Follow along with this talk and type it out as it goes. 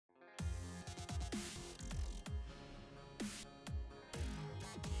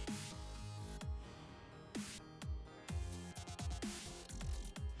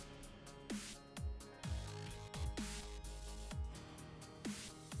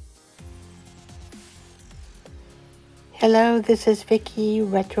Hello, this is Vicky,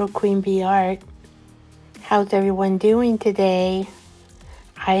 Retro Queen Bee Art. How's everyone doing today?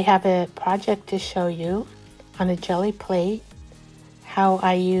 I have a project to show you on a jelly plate, how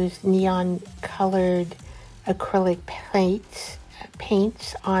I use neon colored acrylic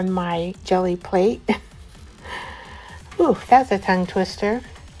paints on my jelly plate. Ooh, that's a tongue twister.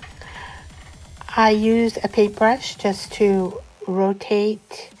 I use a paintbrush just to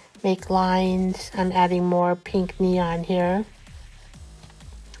rotate, make lines. I'm adding more pink neon here.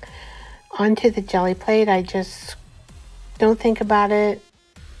 Onto the jelly plate, I just don't think about it,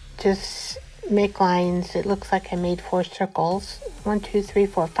 just make lines. It looks like I made 4 circles. 1, 2, 3,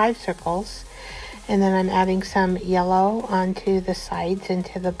 4, 5 circles. And then I'm adding some yellow onto the sides and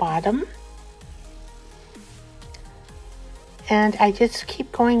to the bottom. And I just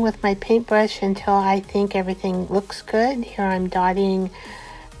keep going with my paintbrush until I think everything looks good. Here I'm dotting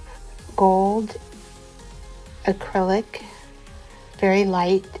gold acrylic, very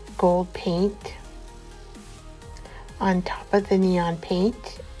light gold paint on top of the neon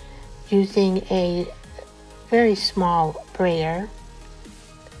paint using a very small brayer.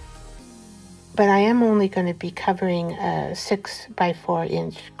 But I am only going to be covering a 6 by 4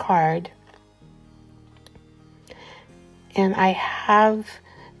 inch card. And I have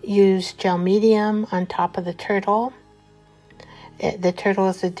used gel medium on top of the turtle. The turtle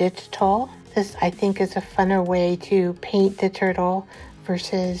is a digital. This, I think, is a funner way to paint the turtle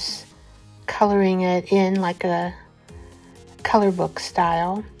versus coloring it in like a color book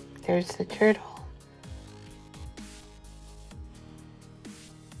style. There's the turtle.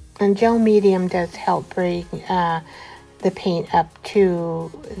 And gel medium does help bring the paint up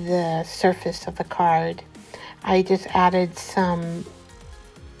to the surface of the card. I just added some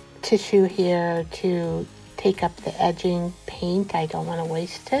tissue here to take up the edging paint. I don't want to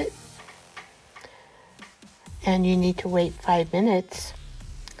waste it. And you need to wait 5 minutes.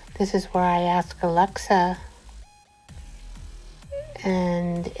 This is where I ask Alexa.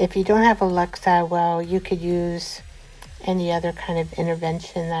 And if you don't have Alexa, well, you could use any other kind of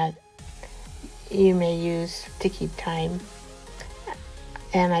intervention that you may use to keep time.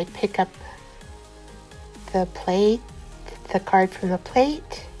 And I pick up the plate, the card from the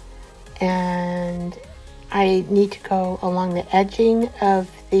plate, and I need to go along the edging of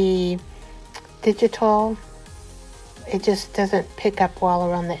the digital. It just doesn't pick up well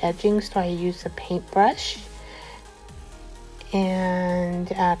around the edging, so I use a paintbrush and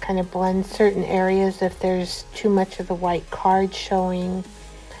kind of blend certain areas if there's too much of the white card showing.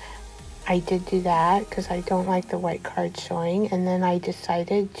 I did do that because I don't like the white card showing. And then I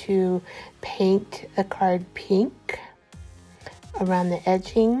decided to paint the card pink around the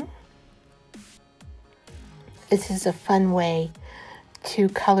edging. This is a fun way to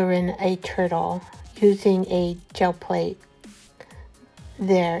color in a turtle using a gel plate.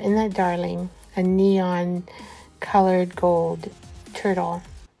 There, isn't that darling? A neon colored gold turtle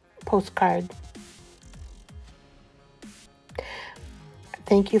postcard.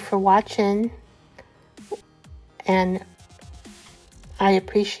 Thank you for watching, and I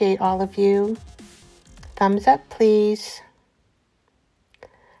appreciate all of you. Thumbs up, please.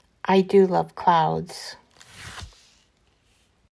 I do love clouds.